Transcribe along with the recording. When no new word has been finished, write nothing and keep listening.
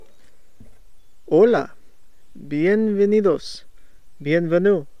Hola, bienvenidos,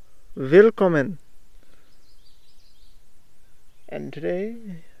 bienvenue, willkommen. And today,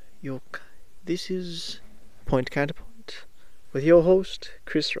 this is Point Counterpoint with your host,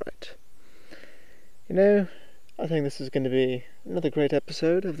 Chris Wright. I think this is going to be another great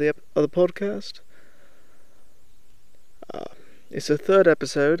episode of the podcast. It's the third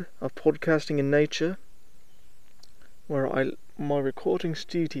episode of Podcasting in Nature, where my recording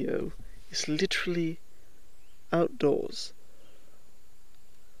studio is literally outdoors,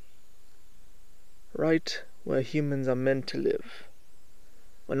 right where humans are meant to live.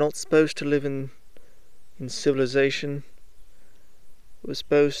 We're not supposed to live in civilization. We're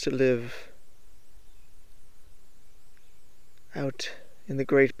supposed to live out in the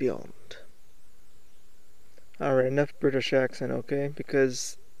great beyond. Alright, enough British accent, okay?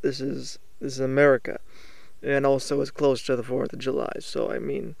 Because this is America, and also it's close to the 4th of July. So I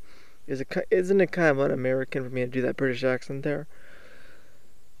mean, isn't it kind of un-American for me to do that British accent there?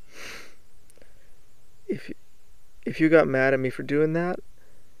 If you got mad at me for doing that,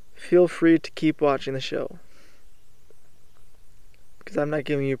 feel free to keep watching the show, because I'm not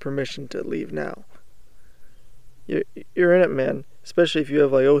giving you permission to leave now. You're in it, man. Especially if you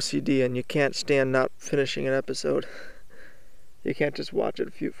have like OCD and you can't stand not finishing an episode. You can't just watch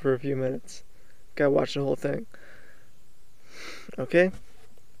it for a few minutes. You gotta watch the whole thing. Okay?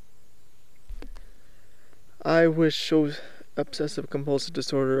 I wish shows obsessive compulsive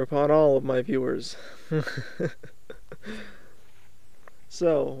disorder upon all of my viewers.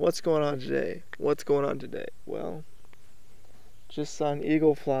 So, what's going on today? Well, just saw an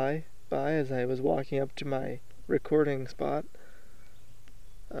eagle fly by as I was walking up to my recording spot.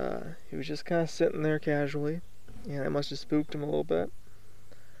 He was just kind of sitting there casually, and I must have spooked him a little bit.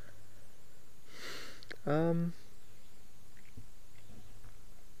 What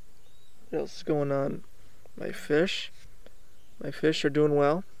else is going on? My fish are doing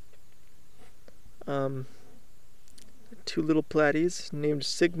well. Two little platies named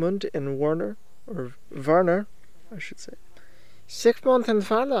Sigmund and Werner, or Warner, I should say. Sigmund and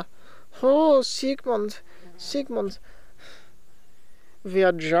Warner. Oh, Sigmund. We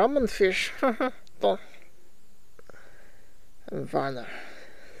are German fish. And Warner.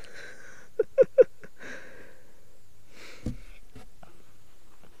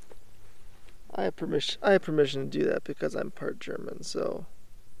 I have permission to do that because I'm part German, so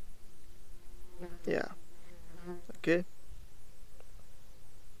yeah. Okay?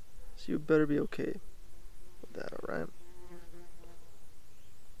 So you better be okay with that, alright?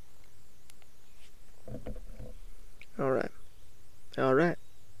 Alright.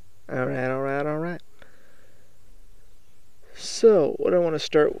 So, what do I want to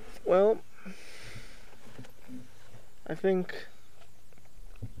start with? Well, I think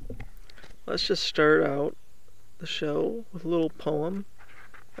let's just start out the show with a little poem.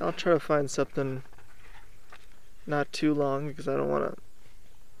 I'll try to find something not too long because I don't want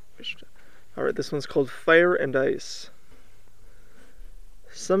to. Alright, this one's called Fire and Ice.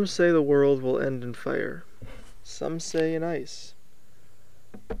 Some say the world will end in fire. Some say in ice.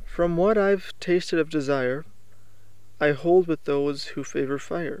 From what I've tasted of desire, I hold with those who favor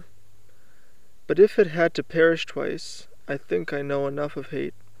fire. But if it had to perish twice, I think I know enough of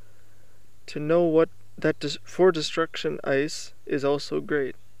hate to know that for destruction ice is also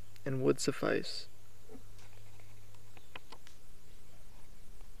great and would suffice.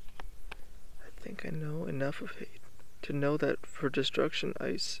 I think I know enough of hate to know that for destruction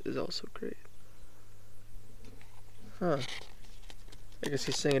ice is also great. I guess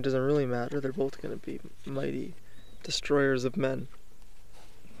he's saying it doesn't really matter. They're both going to be mighty destroyers of men.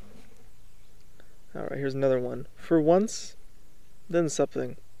 Alright, here's another one. For once, then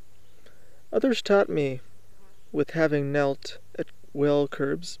something. Others taught me, with having knelt at well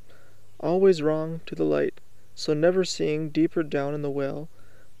curbs, always wrong to the light, so never seeing deeper down in the well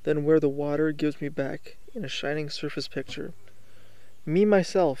than where the water gives me back in a shining surface picture. Me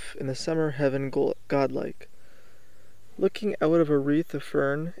myself in the summer heaven godlike. Looking out of a wreath of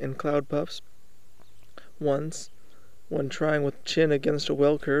fern and cloud puffs, once, when trying with chin against a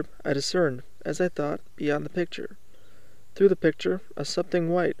well curb, I discerned, as I thought, beyond the picture. Through the picture, a something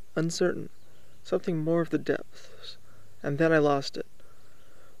white, uncertain, something more of the depths, and then I lost it.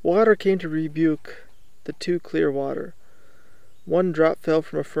 Water came to rebuke the too clear water. One drop fell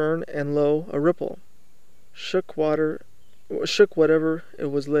from a fern, and lo, a ripple shook whatever it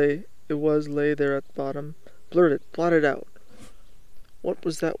was lay there at the bottom, blotted out. What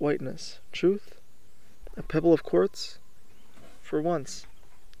was that whiteness? Truth? A pebble of quartz? For once,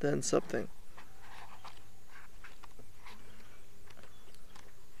 then something.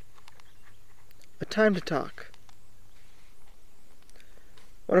 A time to talk.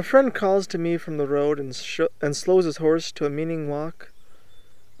 When a friend calls to me from the road and slows his horse to a meaning walk,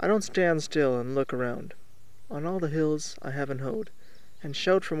 I don't stand still and look around. On all the hills I haven't hoed, and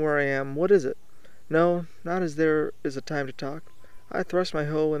shout from where I am, what is it? No, not as there is a time to talk. I thrust my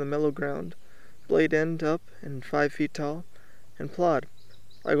hoe in the mellow ground, blade end up and 5 feet tall, and plod.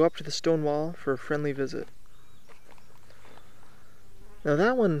 I go up to the stone wall for a friendly visit. Now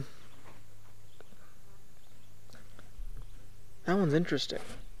that one's interesting.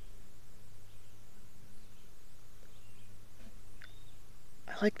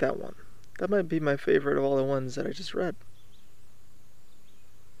 I like that one. That might be my favorite of all the ones that I just read.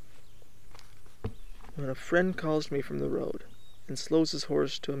 When a friend calls me from the road and slows his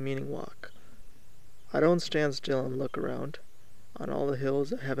horse to a meaning walk, I don't stand still and look around on all the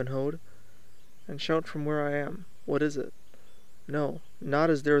hills I haven't hoed, and shout from where I am, what is it? No, not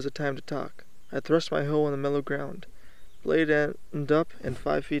as there is a time to talk. I thrust my hoe in the mellow ground, blade end up and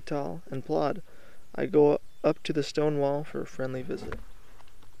 5 feet tall, and plod. I go up to the stone wall for a friendly visit.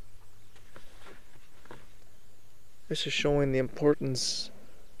 This is showing the importance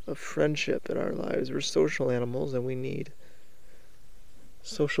of friendship in our lives. We're social animals and we need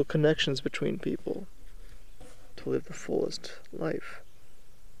social connections between people to live the fullest life.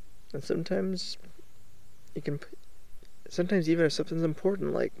 And sometimes even if something's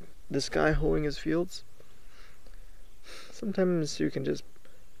important, like this guy hoeing his fields, sometimes you can just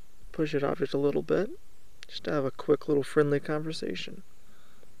push it off just a little bit, just to have a quick little friendly conversation.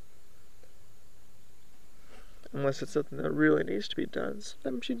 Unless it's something that really needs to be done,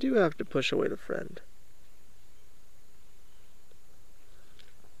 sometimes you do have to push away the friend.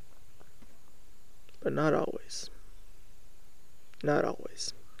 But not always. Not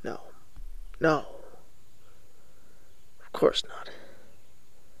always. No. No. Of course not.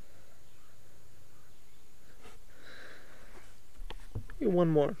 One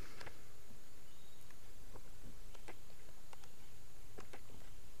more.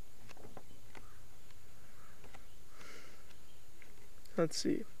 Let's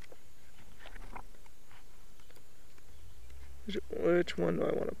see. Which one do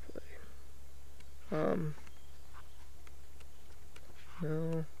I want to play?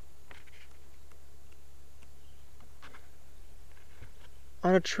 No.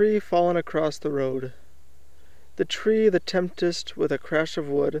 On a tree fallen across the road, the tree the tempest with a crash of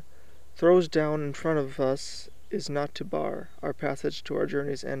wood throws down in front of us is not to bar our passage to our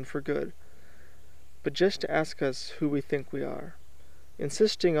journey's end for good, but just to ask us who we think we are.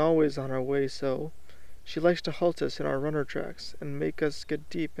 Insisting always on our way so, she likes to halt us in our runner tracks and make us get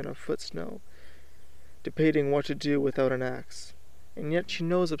deep in a foot snow, debating what to do without an axe. And yet she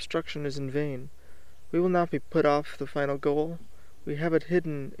knows obstruction is in vain. We will not be put off the final goal. We have it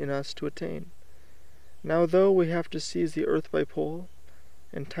hidden in us to attain. Now though we have to seize the earth by pole,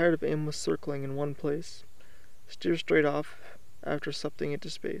 and tired of aimless circling in one place, steer straight off after something into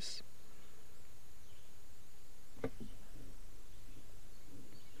space.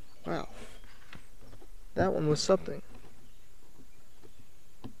 Wow. That one was something.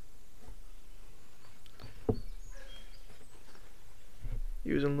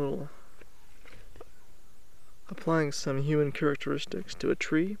 Applying some human characteristics to a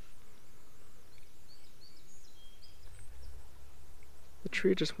tree. The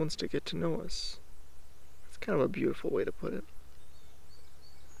tree just wants to get to know us. It's kind of a beautiful way to put it.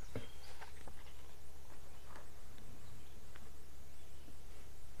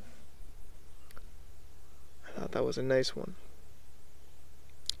 I thought that was a nice one.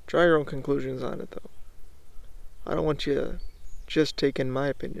 Draw your own conclusions on it, though. I don't want you to just take in my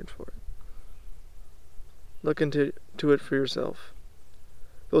opinion for it. Look into it for yourself.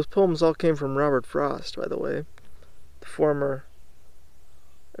 Those poems all came from Robert Frost, by the way,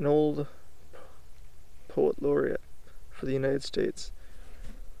 an old poet laureate for the United States.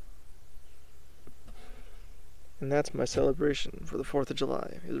 And that's my celebration for the 4th of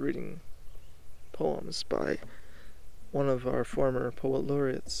July, is reading poems by one of our former poet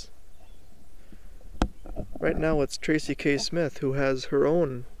laureates. Right now it's Tracy K. Smith, who has her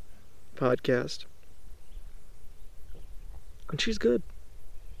own podcast. And she's good.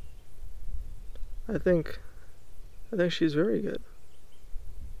 I think she's very good.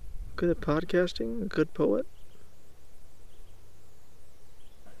 Good at podcasting, a good poet.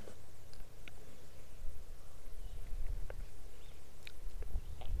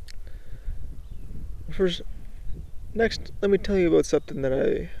 Next, let me tell you about something that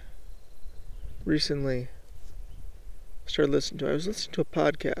I recently started listening to. I was listening to a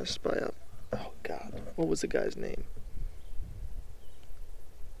podcast by what was the guy's name?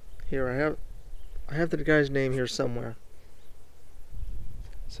 Here I have. I have the guy's name here somewhere,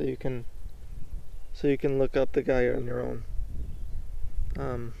 so you can look up the guy on your own.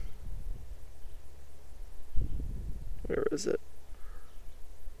 Where is it?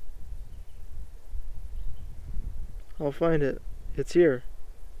 I'll find it. It's here.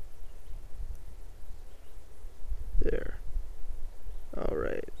 There.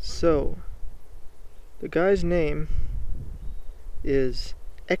 Alright, so the guy's name is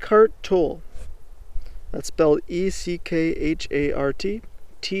Eckhart Tolle. That's spelled Eckhart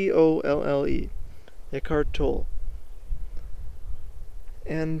Tolle. Eckhart Tolle.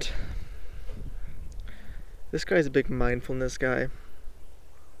 And this guy's a big mindfulness guy.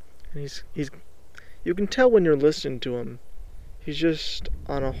 And he's you can tell when you're listening to him, he's just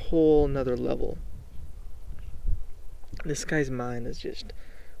on a whole nother level. This guy's mind is just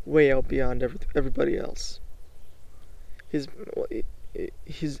way out beyond everybody else. He's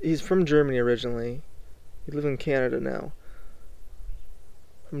from Germany originally. He lives in Canada now.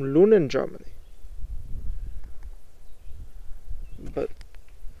 From Lunen, Germany. But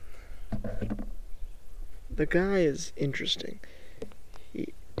the guy is interesting.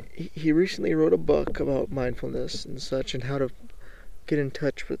 He recently wrote a book about mindfulness and such, and how to get in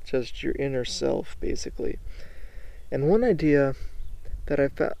touch with just your inner self, basically. And one idea that I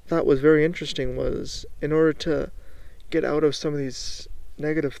thought was very interesting was, in order to get out of some of these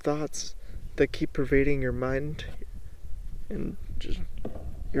negative thoughts that keep pervading your mind and just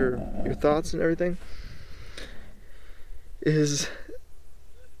your thoughts and everything, is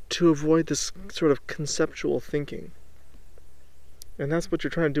to avoid this sort of conceptual thinking. And that's what you're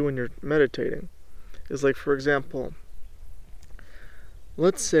trying to do when you're meditating. Is like, for example,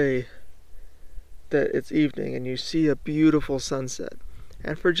 let's say that it's evening and you see a beautiful sunset,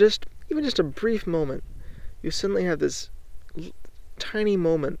 and for even just a brief moment, you suddenly have this tiny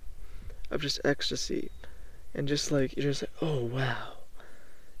moment of just ecstasy, and just like, you're just like, oh wow,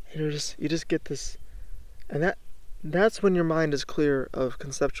 and you just get this, and that's when your mind is clear of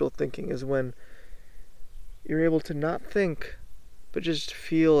conceptual thinking, is when you're able to not think, but just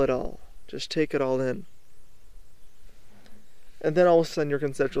feel it all, just take it all in. And then all of a sudden your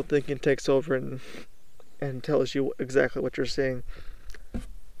conceptual thinking takes over and tells you exactly what you're saying.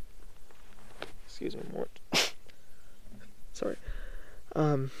 Excuse me, more. Sorry.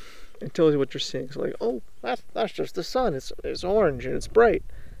 It tells you what you're seeing. So like, oh, that's just the sun. It's orange and it's bright.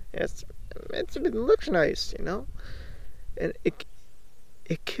 It looks nice, you know. And it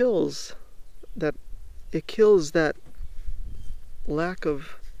kills that lack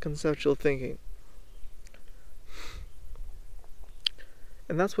of conceptual thinking.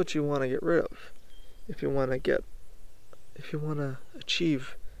 And that's what you want to get rid of. If you want to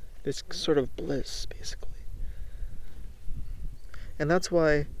achieve this sort of bliss, basically. And that's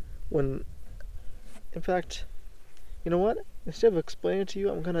why in fact, you know what? Instead of explaining it to you,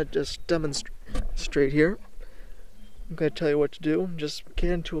 I'm going to just demonstrate here. I'm going to tell you what to do. Just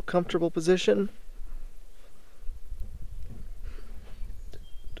get into a comfortable position.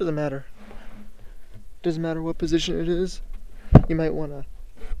 Doesn't matter what position it is. You might want to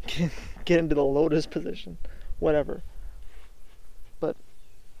get into the lotus position, whatever. But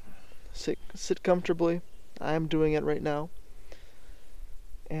sit comfortably. I am doing it right now.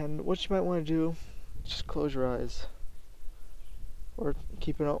 And what you might want to do, just close your eyes, or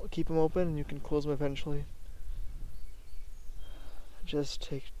keep them open, and you can close them eventually. Just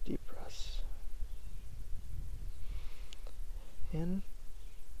take deep breaths. In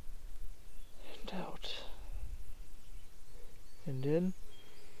and out. And in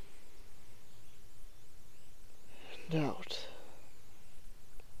and out.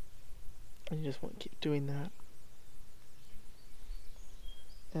 And you just want to keep doing that.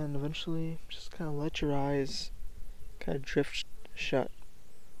 And eventually, just kind of let your eyes kind of drift shut.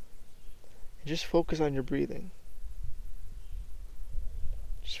 And just focus on your breathing.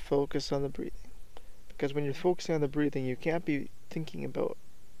 Just focus on the breathing. Because when you're focusing on the breathing, you can't be thinking about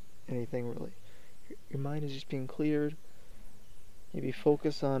anything really. Your mind is just being cleared. Maybe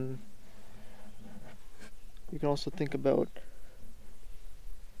focus on... You can also think about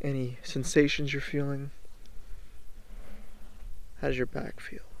any sensations you're feeling. How does your back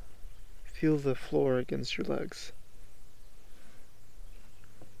feel? Feel the floor against your legs.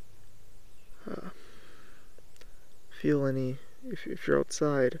 Feel any, if you're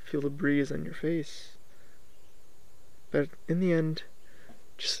outside, feel the breeze on your face. But in the end,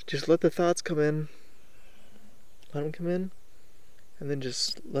 just let the thoughts come in. Let them come in, and then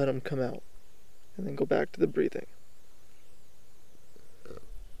just let them come out. And then go back to the breathing.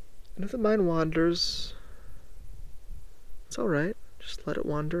 And if the mind wanders, it's alright. Just let it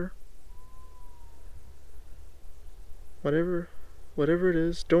wander. whatever it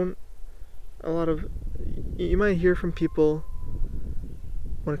is. You might hear from people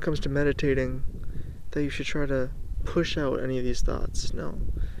when it comes to meditating that you should try to push out any of these thoughts. No.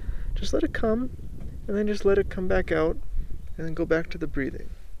 Just let it come, and then just let it come back out, and then go back to the breathing.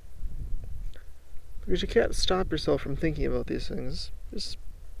 Because you can't stop yourself from thinking about these things.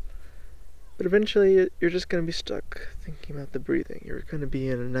 But eventually, you're just going to be stuck thinking about the breathing. You're going to be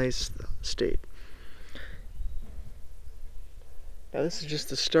in a nice state. Now, this is just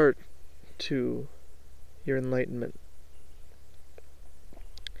the start to your enlightenment.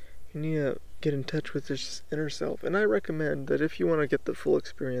 You need to get in touch with this inner self. And I recommend that if you want to get the full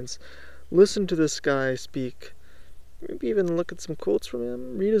experience, listen to this guy speak. Maybe even look at some quotes from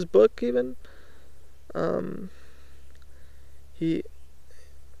him. Read his book, even. He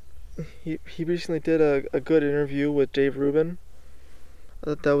recently did a good interview with Dave Rubin. I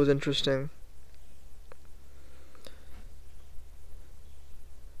thought that was interesting.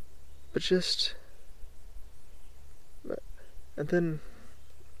 And then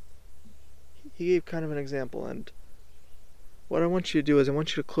he gave kind of an example, and what I want you to do is I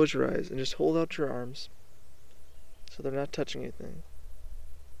want you to close your eyes and just hold out your arms so they're not touching anything.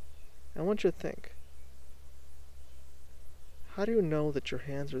 I want you to think, how do you know that your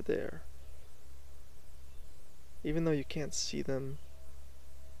hands are there? Even though you can't see them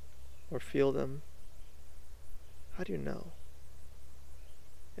or feel them, how do you know?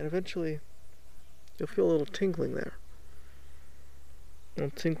 And eventually, you'll feel a little tingling there. A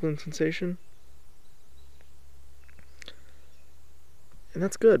little tingling sensation. And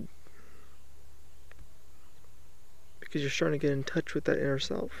that's good. Because you're starting to get in touch with that inner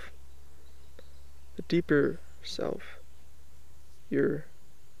self. The deeper self. Your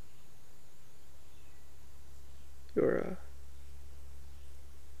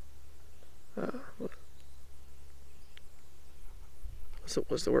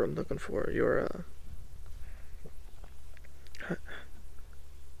what's the word I'm looking for?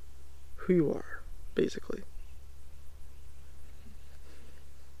 Who you are, basically.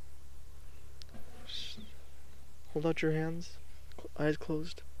 Just hold out your hands, eyes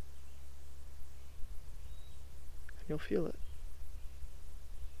closed, and you'll feel it.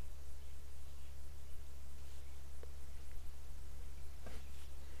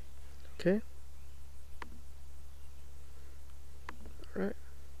 Okay? Alright.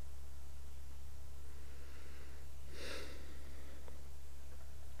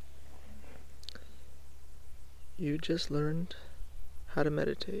 You just learned how to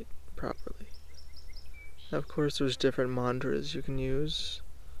meditate properly. Now, of course, there's different mantras you can use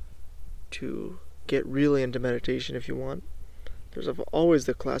to get really into meditation if you want. There's always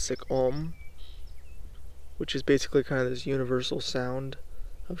the classic Om, which is basically kind of this universal sound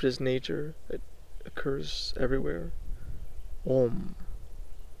of just nature. It occurs everywhere. Om.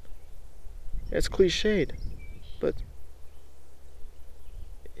 It's cliched, but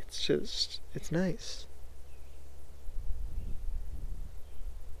it's nice.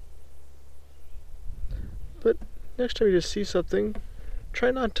 But next time you just see something, try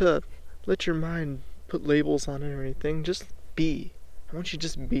not to let your mind put labels on it or anything. Just be. I want you to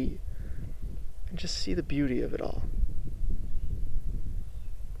just be. And just see the beauty of it all.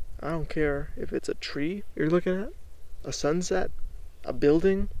 I don't care if it's a tree you're looking at, a sunset, a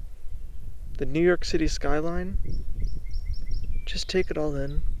building, the New York City skyline. Just take it all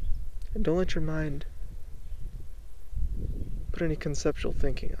in, and don't let your mind put any conceptual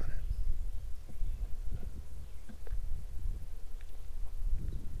thinking on it.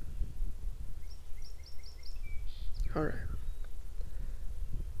 Alright.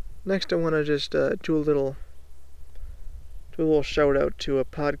 Next I want to just do a little shout out to a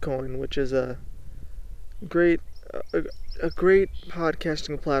Podcoin, which is a great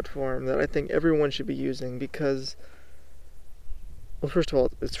podcasting platform that I think everyone should be using because, well, first of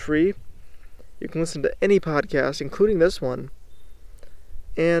all, it's free. You can listen to any podcast, including this one,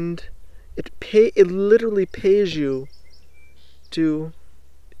 and it literally pays you to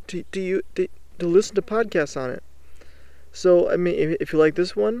listen to podcasts on it. So, I mean, if you like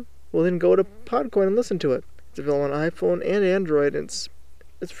this one, well then go to Podcoin and listen to it. It's available on iPhone and Android, and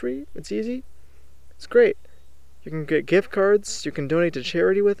it's free, it's easy, it's great. You can get gift cards, you can donate to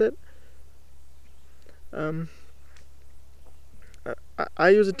charity with it. I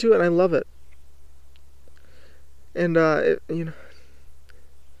use it too, and I love it. And, let's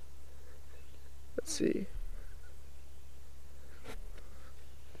see.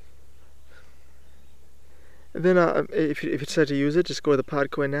 And then if you decide to use it, just go to the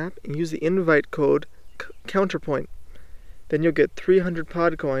Podcoin app and use the invite code Counterpoint. Then you'll get 300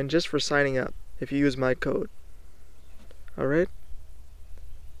 Podcoin just for signing up if you use my code. Alright?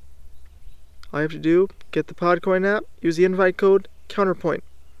 All you have to do, get the Podcoin app, use the invite code, Counterpoint.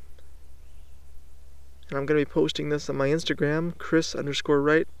 And I'm going to be posting this on my Instagram,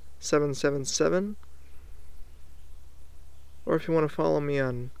 Chris_Wright777. Or if you want to follow me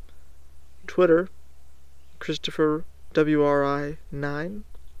on Twitter, Christopher WRI9.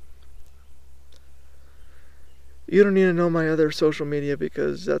 You don't need to know my other social media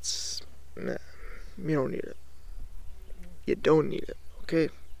because that's... Nah, you don't need it. You don't need it, okay?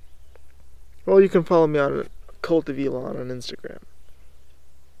 Well, you can follow me on Cult of Elon on Instagram.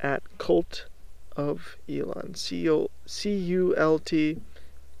 At Cult of Elon.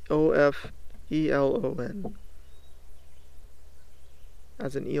 CULTOFELON.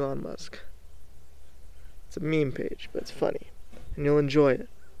 As in Elon Musk. It's a meme page, but it's funny. And you'll enjoy it.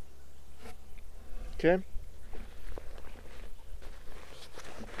 Okay?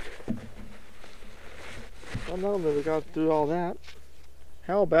 Well, now that we got through all that,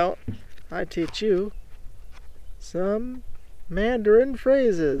 how about I teach you some Mandarin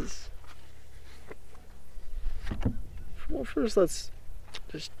phrases? Well, first let's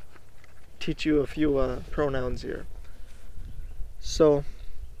just teach you a few pronouns here. So,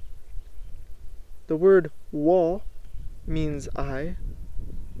 the word 我 means I.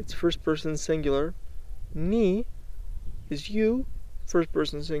 It's first person singular. 你 is you, first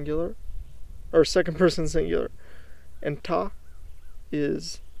person singular. Or second person singular. And 他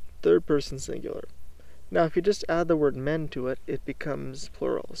is third person singular. Now, if you just add the word men to it, it becomes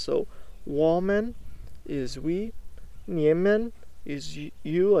plural. So, 我们 is we. 你们 is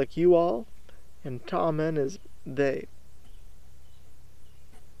you, like you all. And 他们 is they.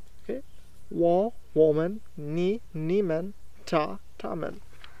 Okay? 我们你们他们.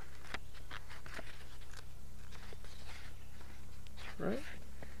 Right?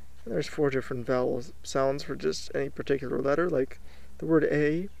 And there's 4 different vowel sounds for just any particular letter. Like the word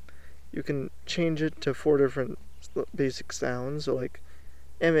A, you can change it to 4 different basic sounds. So like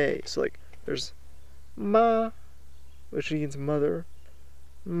M-A. So like there's ma, which means mother.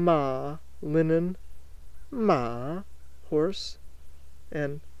 Ma, linen. Ma, horse.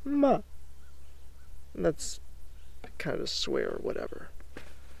 And ma. And that's kind of swear or whatever.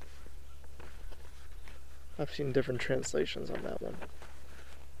 I've seen different translations on that one.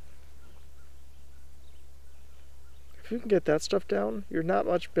 If you can get that stuff down, you're not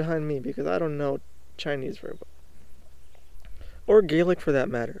much behind me because I don't know Chinese very well. Or Gaelic for that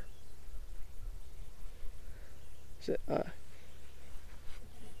matter.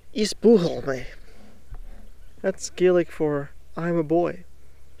 Isbuchalme. That's Gaelic for I'm a boy.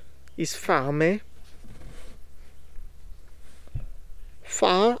 Isfame.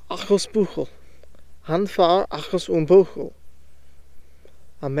 Far achos buchel. Han far achos buchel.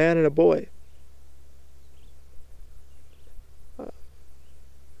 A man and a boy.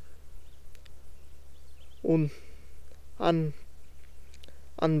 An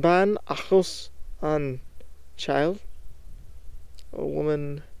ban achos an child. A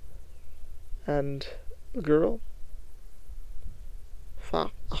woman and a girl.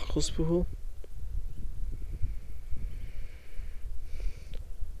 Fa achos buchel.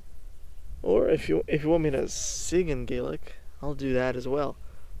 Or if you want me to sing in Gaelic, I'll do that as well.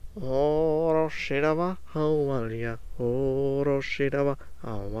 Oroshidava Hawalia, Oroshidava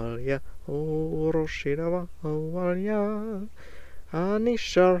Hawalia, Oroshidava Hawalia,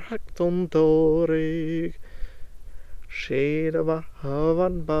 Anishar Hakton Dorig, Shidava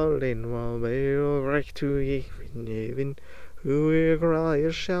Havan Balinwa, Vero Rectu Yevin,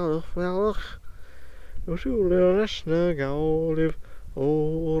 Huigraya Shalach Malach, Ushulashna Gauliv.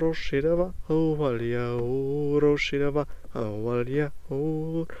 Oroshidava Hawalia, Oroshidava Hawalia,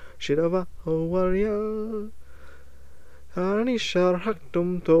 Oroshidava Hawalia, Anishar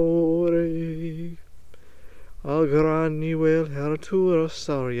Haktum Tori, Agrani Wel Hertura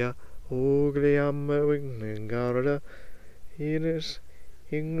Saria, Ogliam Wingarda, Iris,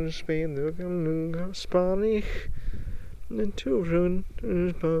 English, Spain, the Spanish, and children,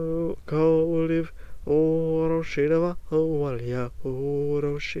 Colive. Oroshidava Hawalia,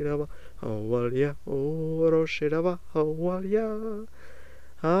 Oroshidava Hawalia, Oroshidava Hawalia,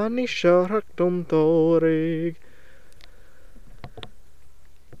 Anisha Haktum Torig.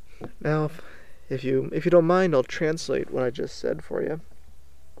 Now, if you don't mind, I'll translate what I just said for you.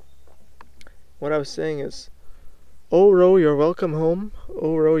 What I was saying is, Oro, you're welcome home.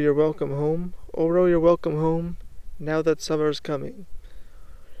 Oro, you're welcome home. Oro, you're welcome home. Now that summer's coming.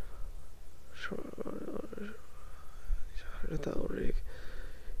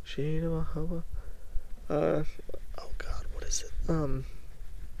 Oh God, what is it?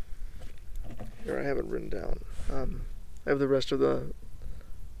 Here, I have it written down. I have the rest of the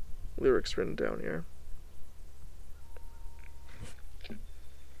lyrics written down here.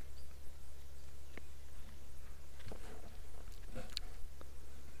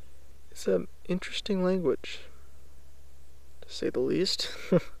 It's an interesting language, to say the least.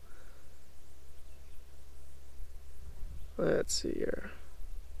 Let's see here.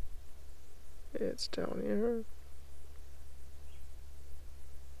 It's down here.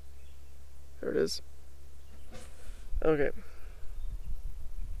 There it is. Okay.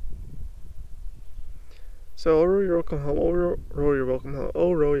 So, oh, row, you're welcome home. Oh, row, you're welcome home.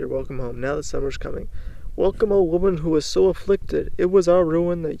 Oh, row, you're welcome home. Now the summer's coming. Welcome, O woman who was so afflicted. It was our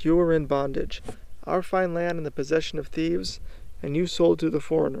ruin that you were in bondage. Our fine land in the possession of thieves, and you sold to the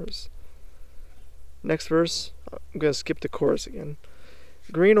foreigners. Next verse, I'm going to skip the chorus again.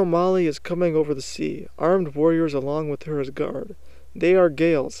 Green O'Malley is coming over the sea, armed warriors along with her as guard. They are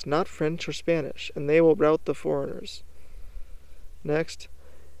Gaels, not French or Spanish, and they will rout the foreigners. Next,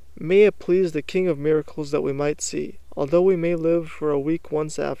 may it please the King of Miracles that we might see, although we may live for a week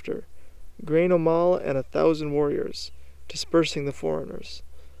once after, Grain O'Mall and 1,000 warriors, dispersing the foreigners.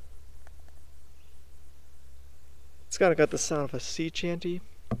 It's kind of got the sound of a sea chanty.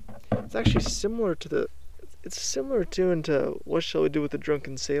 It's actually similar to it's similar tune to What Shall We Do with the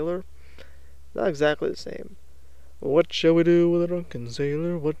Drunken Sailor? Not exactly the same. What shall we do with a drunken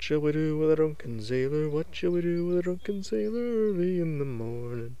sailor? What shall we do with a drunken sailor? What shall we do with a drunken sailor early in the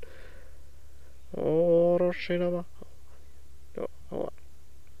morning? Oh, Roshinava. No, hold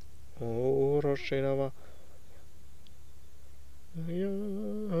on. Oh, Roshinava.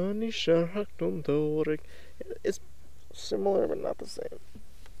 It's similar but not the same.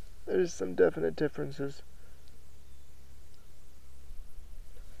 There's some definite differences.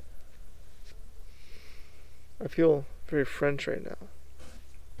 I feel very French right now.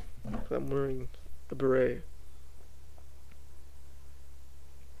 I'm wearing a beret.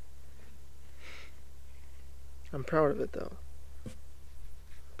 I'm proud of it though.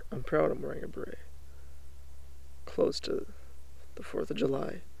 I'm proud I'm wearing a beret. Close to the 4th of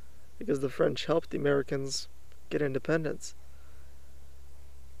July. Because the French helped the Americans get independence.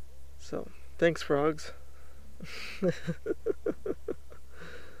 So, thanks, frogs.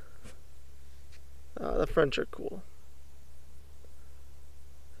 The French are cool.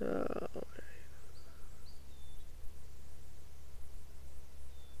 Okay.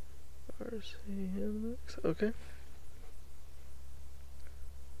 RCMX. Okay.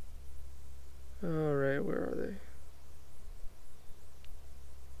 Alright, where are they?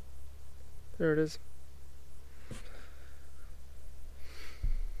 There it is.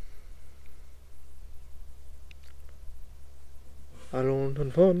 Allons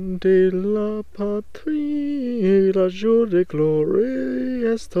inventer la patrie, la jour de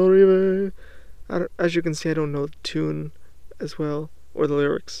gloire est arrivé. As you can see, I don't know the tune as well, or the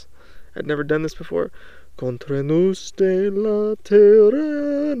lyrics. I'd never done this before. Contre nous de la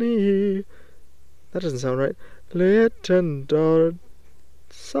tyrannie. That doesn't sound right. L'étendard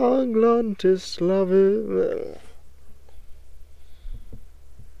sanglante slave.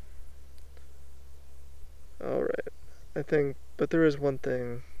 Alright, I think, but there is one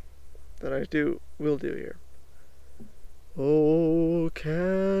thing that I will do here. Oh,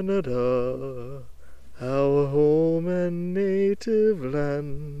 Canada, our home and native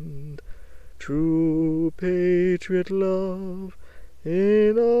land, true patriot love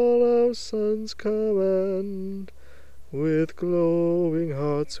in all our sons' command. With glowing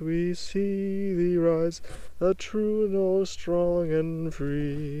hearts we see thee rise, a true North, strong and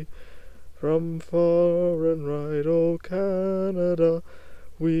free. From far and right, O Canada,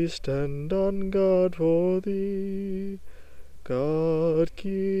 we stand on guard for thee. God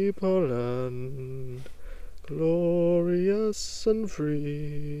keep our land glorious and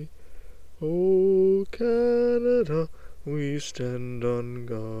free. O Canada, we stand on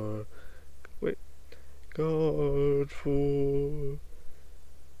guard. Guard for.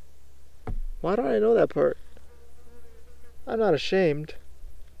 Why don't I know that part? I'm not ashamed.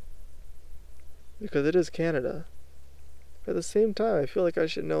 Because it is Canada. But at the same time, I feel like I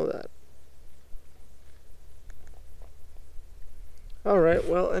should know that. Alright,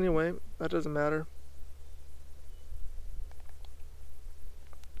 well, anyway, that doesn't matter.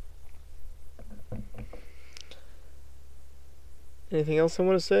 Anything else I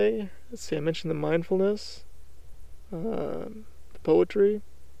want to say? Let's see, I mentioned the mindfulness, the poetry.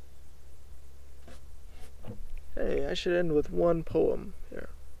 Hey, I should end with one poem here.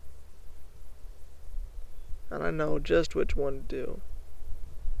 And I know just which one to do.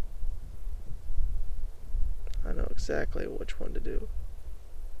 I know exactly which one to do.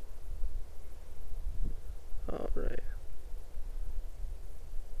 Alright.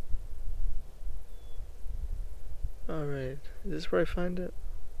 this where I find it?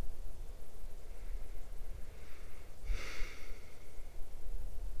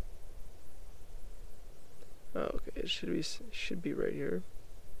 Oh, okay, it should be right here.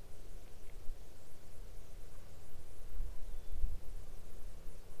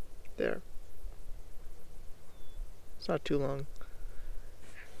 There. It's not too long.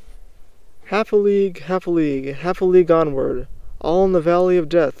 Half a league, half a league, half a league onward. All in the valley of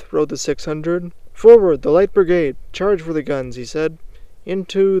death rode the 600. Forward, the light brigade! Charge for the guns, he said.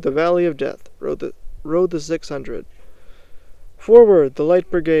 Into the valley of death rode the 600. Forward, the light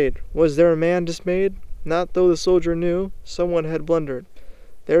brigade! Was there a man dismayed? Not though the soldier knew someone had blundered.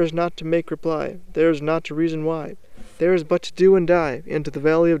 Theirs not to make reply, theirs not to reason why. Theirs but to do and die. Into the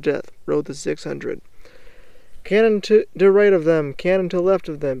valley of death rode the 600. Cannon to right of them, cannon to left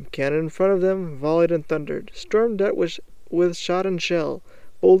of them, cannon in front of them, volleyed and thundered. Stormed at with shot and shell,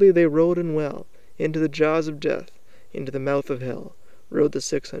 boldly they rode and well. Into the jaws of death, into the mouth of hell, rode the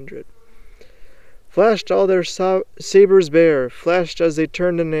 600. Flashed all their sabres bare, flashed as they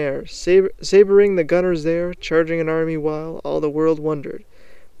turned in air, sabering the gunners there, charging an army while all the world wondered.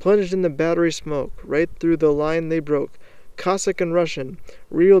 Plunged in the battery smoke, right through the line they broke. Cossack and Russian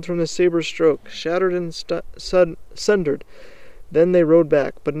reeled from the saber stroke, shattered and sundered. Then they rode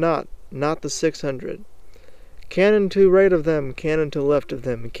back, but not the 600. Cannon to right of them, cannon to left of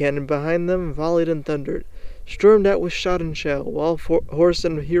them, cannon behind them, volleyed and thundered. Stormed at with shot and shell, while horse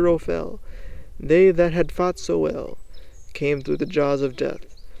and hero fell. They that had fought so well came through the jaws of death,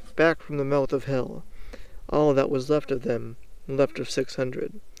 back from the mouth of hell. All that was left of them, left of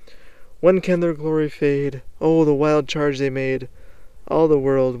 600. When can their glory fade? Oh, the wild charge they made! All the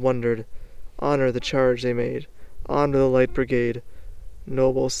world wondered. Honor the charge they made. On to the Light Brigade,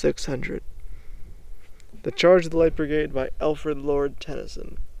 noble 600. The Charge of the Light Brigade by Alfred Lord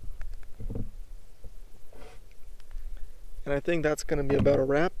Tennyson. And I think that's going to be about a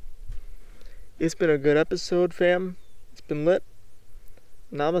wrap. It's been a good episode, fam. It's been lit.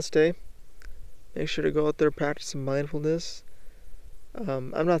 Namaste. Make sure to go out there and practice some mindfulness. I'm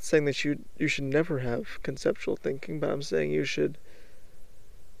not saying that you should never have conceptual thinking, but I'm saying you should.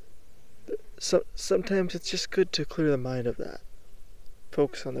 Sometimes it's just good to clear the mind of that.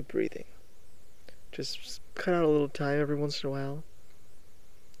 Focus on the breathing. Just cut out a little time every once in a while.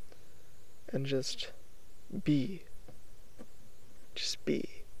 And just be. Just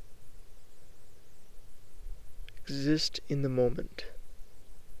be. Exist in the moment.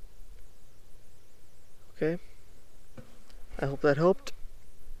 Okay? I hope that helped.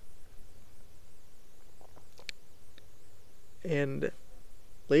 And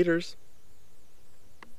laters.